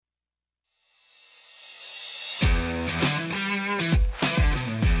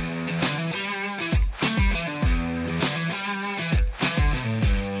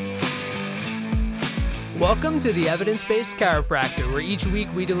Welcome to the Evidence-Based Chiropractor, where each week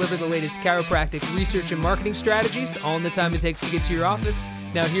we deliver the latest chiropractic research and marketing strategies, all in the time it takes to get to your office.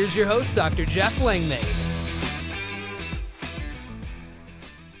 Now here's your host, Dr. Jeff Langmaid.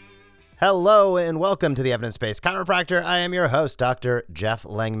 Hello and welcome to the Evidence-Based Chiropractor. I am your host, Dr. Jeff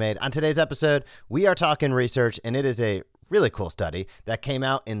Langmaid. On today's episode, we are talking research, and it is a really cool study that came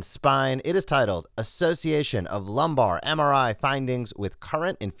out in Spine. It is titled Association of Lumbar MRI Findings with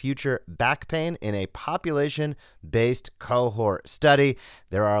Current and Future Back Pain in a Population-Based Cohort Study.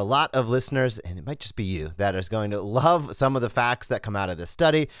 There are a lot of listeners, and it might just be you, that is going to love some of the facts that come out of this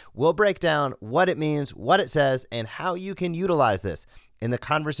study. We'll break down what it means, what it says, and how you can utilize this in the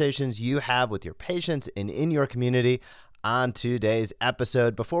conversations you have with your patients and in your community on today's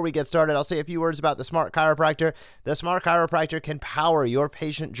episode. Before we get started, I'll say a few words about the Smart Chiropractor. The Smart Chiropractor can power your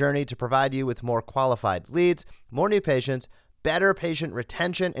patient journey to provide you with more qualified leads, more new patients, better patient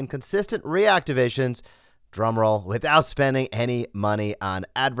retention, and consistent reactivations, drumroll, without spending any money on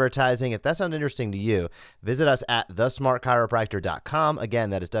advertising. If that sounds interesting to you, visit us at thesmartchiropractor.com.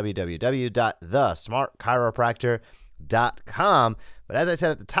 Again, that is www.thesmartchiropractor.com. But as I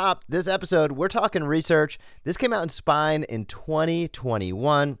said at the top, this episode, we're talking research. This came out in Spine in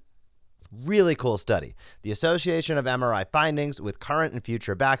 2021. Really cool study. The Association of MRI Findings with Current and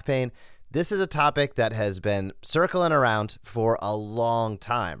Future Back Pain. This is a topic that has been circling around for a long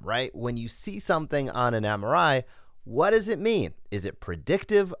time, right? When you see something on an MRI, what does it mean? Is it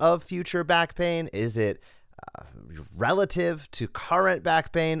predictive of future back pain? Is it relative to current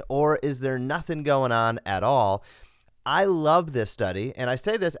back pain? Or is there nothing going on at all? I love this study, and I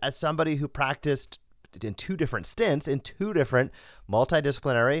say this as somebody who practiced in two different stints in two different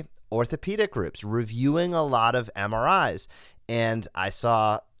multidisciplinary orthopedic groups, reviewing a lot of MRIs. And I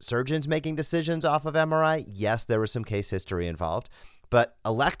saw surgeons making decisions off of MRI. Yes, there was some case history involved, but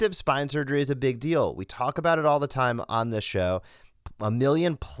elective spine surgery is a big deal. We talk about it all the time on this show. 1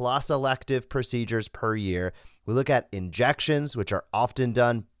 million plus elective procedures per year. We look at injections, which are often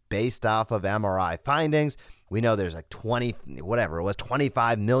done based off of MRI findings. We know there's like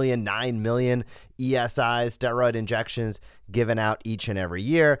 25 million, 9 million ESIs, steroid injections given out each and every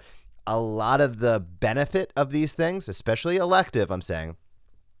year. A lot of the benefit of these things, especially elective, I'm saying,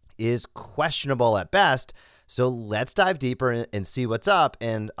 is questionable at best. So let's dive deeper and see what's up.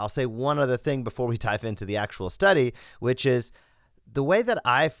 And I'll say one other thing before we dive into the actual study, which is the way that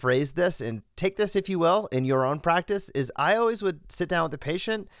I phrase this, and take this if you will in your own practice, is I always would sit down with the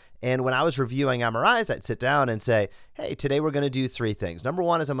patient, and when I was reviewing MRIs, I'd sit down and say, hey, today we're going to do three things. Number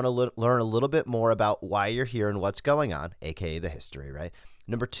one is I'm going to learn a little bit more about why you're here and what's going on, aka the history, right?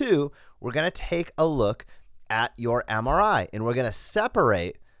 Number two, we're going to take a look at your MRI, and we're going to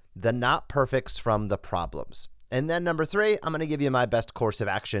separate the not perfects from the problems. And then number three, I'm going to give you my best course of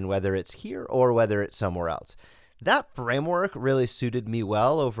action, whether it's here or whether it's somewhere else. That framework really suited me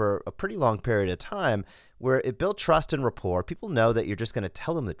well over a pretty long period of time, where it built trust and rapport. People know that you're just going to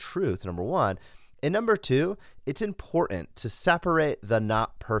tell them the truth, number one. And number two, it's important to separate the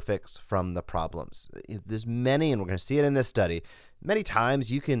not perfects from the problems. There's many, and we're going to see it in this study, many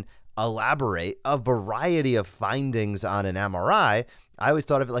times you can elaborate a variety of findings on an MRI. I always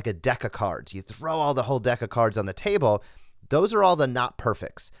thought of it like a deck of cards. You throw all the whole deck of cards on the table. Those are all the not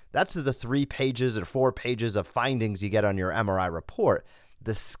perfects. That's the 3 pages or 4 pages of findings you get on your MRI report.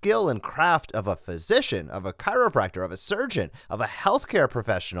 The skill and craft of a physician, of a chiropractor, of a surgeon, of a healthcare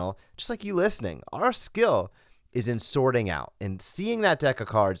professional, just like you listening, our skill is in sorting out and seeing that deck of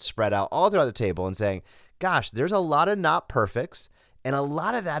cards spread out all throughout the table and saying, gosh, there's a lot of not perfects, and a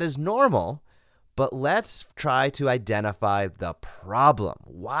lot of that is normal, but let's try to identify the problem.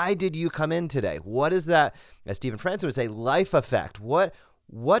 Why did you come in today? What is that, as Stephen Francis would say, life effect? What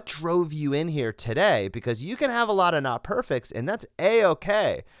drove you in here today? Because you can have a lot of not perfects, and that's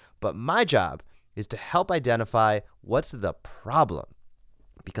A-okay. But my job is to help identify what's the problem.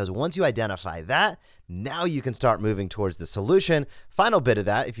 Because once you identify that, now you can start moving towards the solution. Final bit of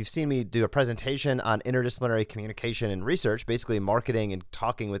that, if you've seen me do a presentation on interdisciplinary communication and research, basically marketing and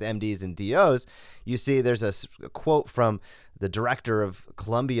talking with MDs and DOs, you see there's a quote from the director of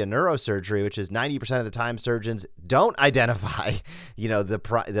Columbia Neurosurgery, which is 90% of the time surgeons don't identify,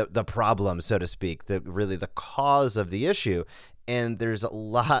 the problem, so to speak, the cause of the issue. And there's a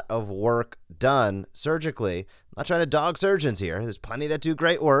lot of work done surgically. I'm not trying to dog surgeons here. There's plenty that do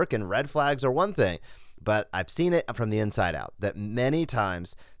great work, and red flags are one thing. But I've seen it from the inside out that many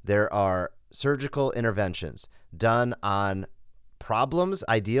times there are surgical interventions done on problems,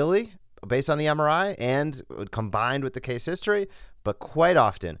 ideally, based on the MRI and combined with the case history. But quite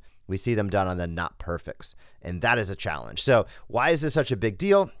often, we see them done on the not perfects. And that is a challenge. So why is this such a big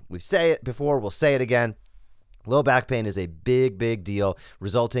deal? We say it before, we'll say it again. Low back pain is a big, big deal,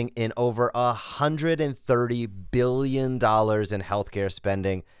 resulting in over $130 billion in healthcare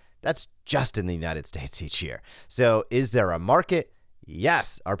spending. That's just in the United States each year. So is there a market?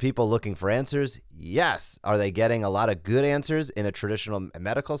 Yes. Are people looking for answers? Yes. Are they getting a lot of good answers in a traditional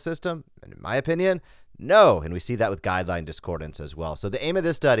medical system? And in my opinion, no. And we see that with guideline discordance as well. So the aim of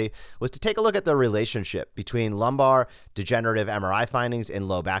this study was to take a look at the relationship between lumbar degenerative MRI findings and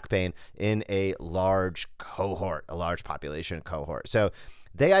low back pain in a large cohort, a large population cohort. So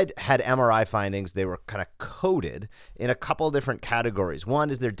they had MRI findings. They were kind of coded in a couple different categories. One,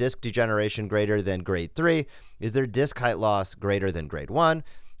 is their disc degeneration greater than grade 3? Is their disc height loss greater than grade 1?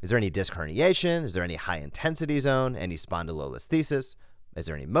 Is there any disc herniation? Is there any high intensity zone? Any spondylolisthesis? Is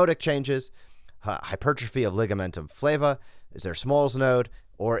there any modic changes? Hypertrophy of ligamentum flava? Is there Small's node?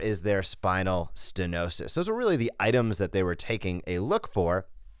 Or is there spinal stenosis? Those are really the items that they were taking a look for.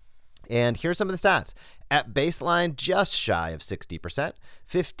 And here's some of the stats. At baseline, just shy of 60%,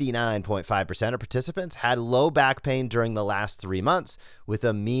 59.5% of participants had low back pain during the last 3 months with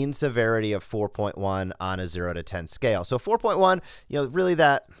a mean severity of 4.1 on a 0 to 10 scale. So 4.1, really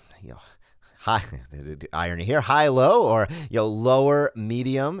that, high, irony here, high, low, or lower,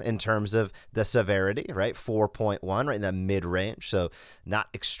 medium in terms of the severity, right? 4.1, right in the mid range, so not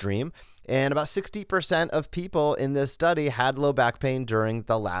extreme. And about 60% of people in this study had low back pain during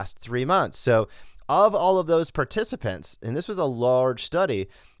the last 3 months. So of all of those participants, and this was a large study,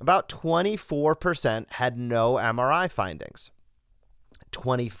 about 24% had no MRI findings.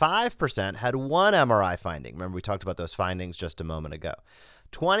 25% had one MRI finding. Remember, we talked about those findings just a moment ago.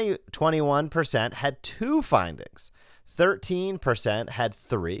 21% had two findings. 13% had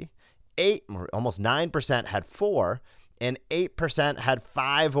three. Almost 9% had four. And 8% had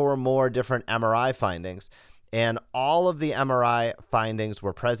 5 or more different MRI findings. And all of the MRI findings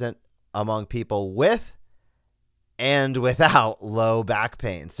were present among people with and without low back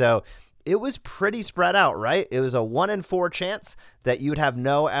pain. So it was pretty spread out, right? It was a 1 in 4 chance that you'd have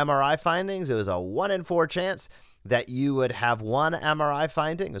no MRI findings. It was a 1 in 4 chance that you would have one MRI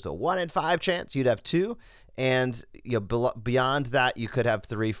finding. It was a 1 in 5 chance you'd have two. And beyond that, you could have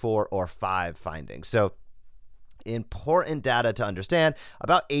 3, 4, or 5 findings. So important data to understand.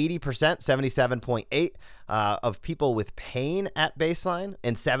 About 80%, 77.8% of people with pain at baseline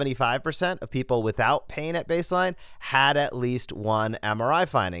and 75% of people without pain at baseline had at least one MRI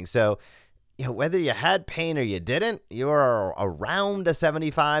finding. So whether you had pain or you didn't, you're around a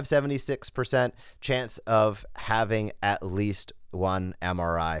 75, 76% chance of having at least one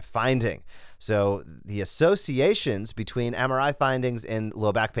MRI finding. So the associations between MRI findings and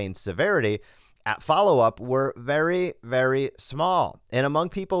low back pain severity at follow-up were very, very small. And among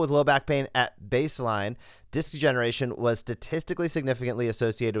people with low back pain at baseline, disc degeneration was statistically significantly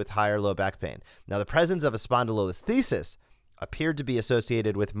associated with higher low back pain. Now, the presence of a spondylolisthesis appeared to be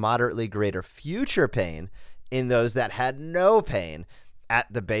associated with moderately greater future pain in those that had no pain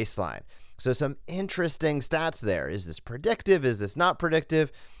at the baseline. So some interesting stats there. Is this predictive? Is this not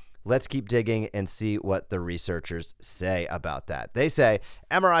predictive? Let's keep digging and see what the researchers say about that. They say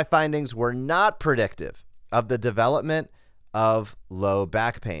MRI findings were not predictive of the development of low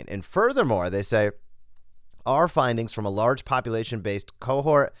back pain. And furthermore, they say our findings from a large population-based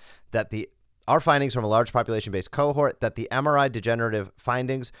cohort that the MRI degenerative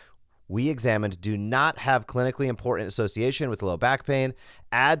findings we examined do not have clinically important association with low back pain,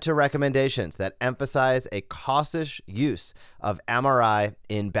 add to recommendations that emphasize a cautious use of MRI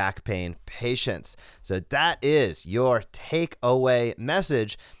in back pain patients. So that is your takeaway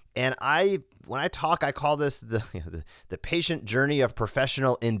message. And when I talk, I call this the patient journey of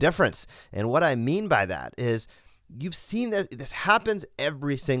professional indifference. And what I mean by that is you've seen this happens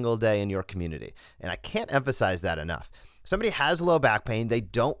every single day in your community. And I can't emphasize that enough. Somebody has low back pain, they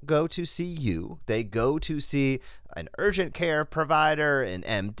don't go to see you. They go to see an urgent care provider, an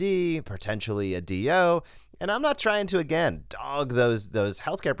MD, potentially a DO. And I'm not trying to, again, dog those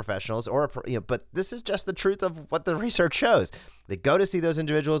healthcare professionals, but this is just the truth of what the research shows. They go to see those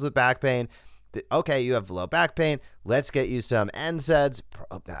individuals with back pain. Okay, you have low back pain. Let's get you some NSAIDs,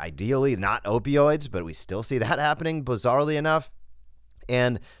 ideally not opioids, but we still see that happening, bizarrely enough.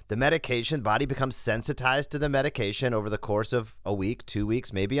 And the medication, the body becomes sensitized to the medication over the course of a week, 2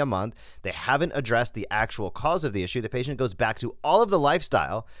 weeks, maybe a month. They haven't addressed the actual cause of the issue. The patient goes back to all of the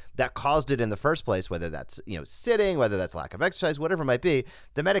lifestyle that caused it in the first place, whether that's sitting, whether that's lack of exercise, whatever it might be.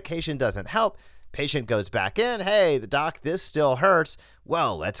 The medication doesn't help. Patient goes back in. Hey, the doc, this still hurts.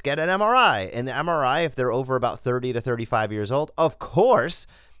 Well, let's get an MRI. And the MRI, if they're over about 30 to 35 years old, of course,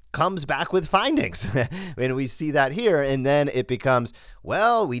 comes back with findings. And we see that here. And then it becomes,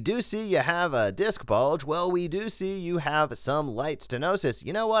 well, we do see you have a disc bulge. Well, we do see you have some light stenosis.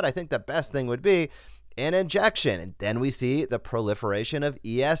 You know what? I think the best thing would be an injection. And then we see the proliferation of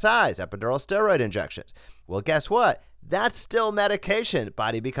ESIs, epidural steroid injections. Well, guess what? That's still medication.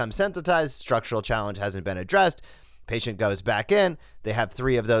 Body becomes sensitized. Structural challenge hasn't been addressed. Patient goes back in. They have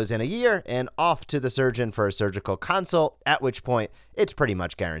 3 of those in a year and off to the surgeon for a surgical consult, at which point it's pretty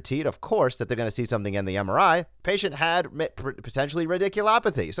much guaranteed, of course, that they're going to see something in the MRI. Patient had potentially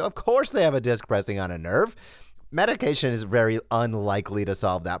radiculopathy. So, of course, they have a disc pressing on a nerve. Medication is very unlikely to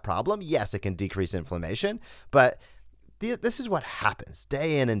solve that problem. Yes, it can decrease inflammation, but this is what happens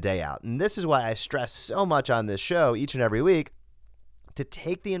day in and day out. And this is why I stress so much on this show each and every week to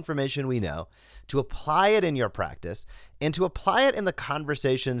take the information we know, to apply it in your practice, and to apply it in the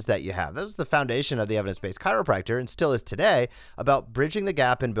conversations that you have. That was the foundation of the evidence-based chiropractor and still is today, about bridging the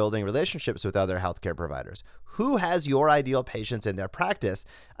gap and building relationships with other healthcare providers. Who has your ideal patients in their practice?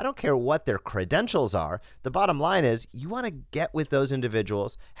 I don't care what their credentials are. The bottom line is you want to get with those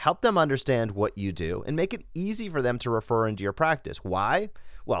individuals, help them understand what you do, and make it easy for them to refer into your practice. Why?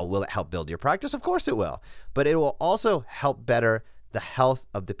 Well, will it help build your practice? Of course it will. But it will also help better the health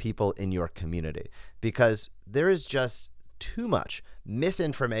of the people in your community, because there is just too much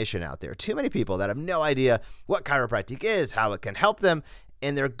misinformation out there. Too many people that have no idea what chiropractic is, how it can help them,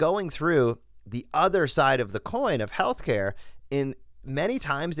 and they're going through the other side of the coin of healthcare. In many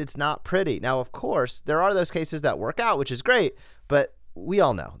times it's not pretty. Now, of course, there are those cases that work out, which is great, but we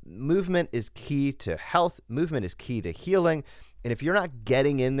all know movement is key to health. Movement is key to healing. And if you're not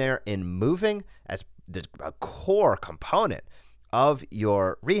getting in there and moving as a core component of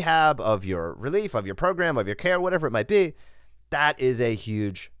your rehab, of your relief, of your program, of your care, whatever it might be, that is a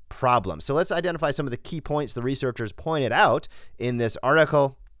huge problem. So let's identify some of the key points the researchers pointed out in this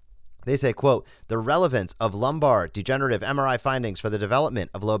article. They say, quote, the relevance of lumbar degenerative MRI findings for the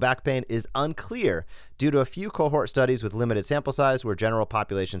development of low back pain is unclear due to a few cohort studies with limited sample size where general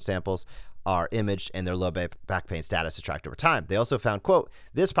population samples are imaged and their low back pain status is tracked over time. They also found, quote,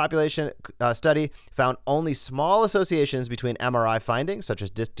 this population study found only small associations between MRI findings, such as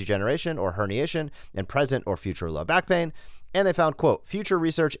disc degeneration or herniation, and present or future low back pain. And they found, quote, future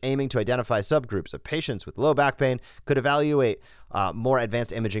research aiming to identify subgroups of patients with low back pain could evaluate more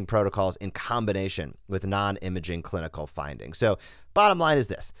advanced imaging protocols in combination with non-imaging clinical findings. So bottom line is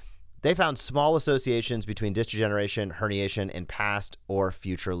this. They found small associations between disc degeneration, herniation, and past or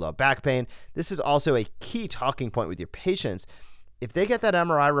future low back pain. This is also a key talking point with your patients. If they get that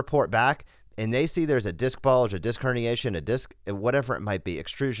MRI report back and they see there's a disc bulge, a disc herniation, a disc, whatever it might be,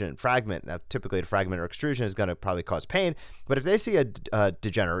 extrusion, fragment. Now, typically a fragment or extrusion is going to probably cause pain. But if they see a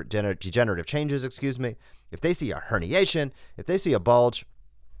degenerative changes, if they see a herniation, if they see a bulge,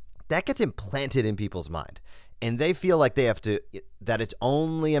 that gets implanted in people's mind. And they feel like they have to, that it's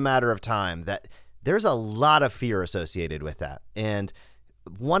only a matter of time, that there's a lot of fear associated with that. And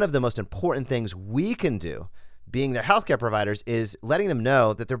one of the most important things we can do, being their healthcare providers, is letting them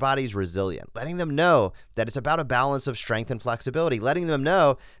know that their body's resilient, letting them know that it's about a balance of strength and flexibility, letting them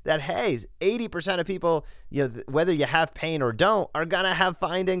know that, hey, 80% of people, whether you have pain or don't, are going to have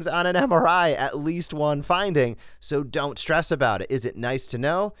findings on an MRI, at least one finding. So don't stress about it. Is it nice to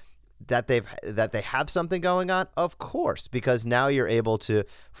know that they have something going on? Of course, because now you're able to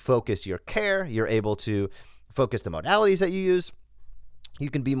focus your care, you're able to focus the modalities that you use. You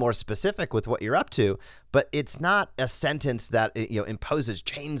can be more specific with what you're up to, but it's not a sentence that imposes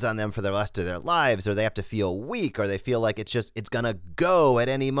chains on them for the rest of their lives, or they have to feel weak, or they feel like it's going to go at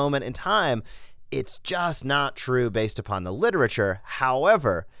any moment in time. It's just not true based upon the literature.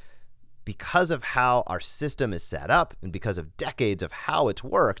 However, because of how our system is set up and because of decades of how it's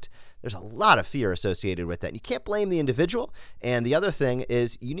worked, there's a lot of fear associated with that. And you can't blame the individual. And the other thing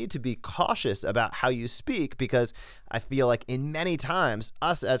is you need to be cautious about how you speak, because I feel like in many times,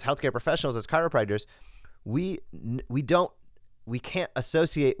 us as healthcare professionals, as chiropractors, we can't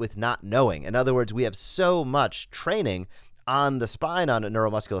associate with not knowing. In other words, we have so much training on the spine, on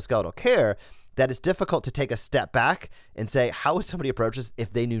neuromusculoskeletal care, that it's difficult to take a step back and say, how would somebody approach this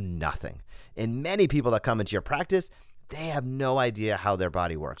if they knew nothing? And many people that come into your practice, they have no idea how their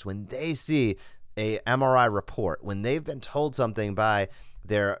body works. When they see a MRI report, when they've been told something by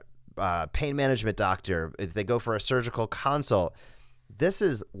their pain management doctor, if they go for a surgical consult, this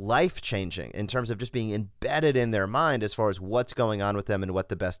is life-changing in terms of just being embedded in their mind as far as what's going on with them and what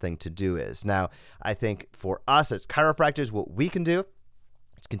the best thing to do is. Now, I think for us as chiropractors, what we can do,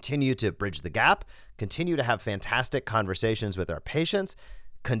 continue to bridge the gap, continue to have fantastic conversations with our patients,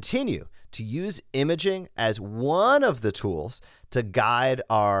 continue to use imaging as one of the tools to guide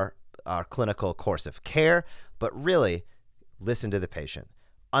our clinical course of care, but really listen to the patient,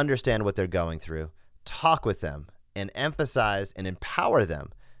 understand what they're going through, talk with them, and emphasize and empower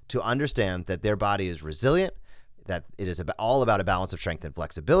them to understand that their body is resilient, that it is all about a balance of strength and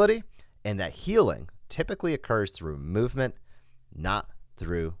flexibility, and that healing typically occurs through movement, not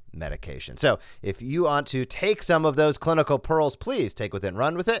through medication. So if you want to take some of those clinical pearls, please take with it and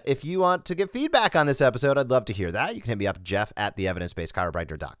run with it. If you want to give feedback on this episode, I'd love to hear that. You can hit me up,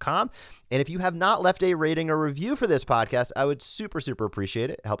 jeff@theevidencebasedchiropractor.com. And if you have not left a rating or review for this podcast, I would super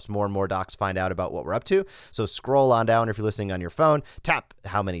appreciate it. It helps more and more docs find out about what we're up to. So scroll on down if you're listening on your phone, tap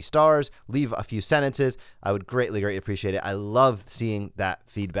how many stars, leave a few sentences. I would greatly appreciate it. I love seeing that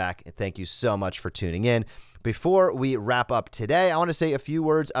feedback. And thank you so much for tuning in. Before we wrap up today, I want to say a few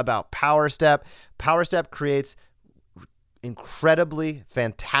words about PowerStep. PowerStep creates incredibly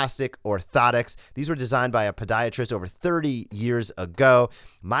fantastic orthotics. These were designed by a podiatrist over 30 years ago.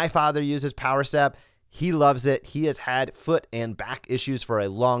 My father uses PowerStep. He loves it. He has had foot and back issues for a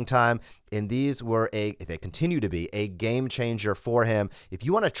long time, and these were they continue to be a game changer for him. If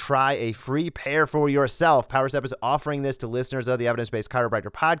you want to try a free pair for yourself, PowerStep is offering this to listeners of the Evidence-Based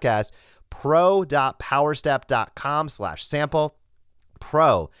Chiropractor podcast. pro.powerstep.com/sample,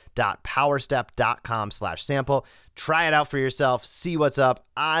 pro.powerstep.com/sample. Try it out for yourself. See what's up.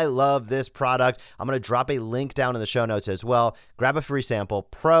 I love this product. I'm going to drop a link down in the show notes as well. Grab a free sample,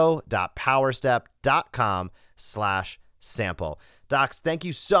 pro.powerstep.com/sample. Docs, thank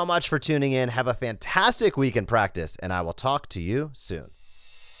you so much for tuning in. Have a fantastic week in practice, and I will talk to you soon.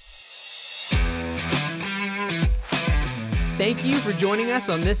 Thank you for joining us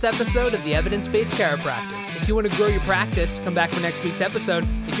on this episode of the Evidence-Based Chiropractor. If you want to grow your practice, come back for next week's episode.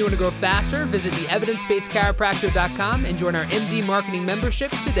 If you want to grow faster, visit theevidencebasedchiropractor.com and join our MD Marketing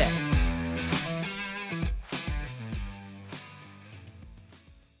membership today.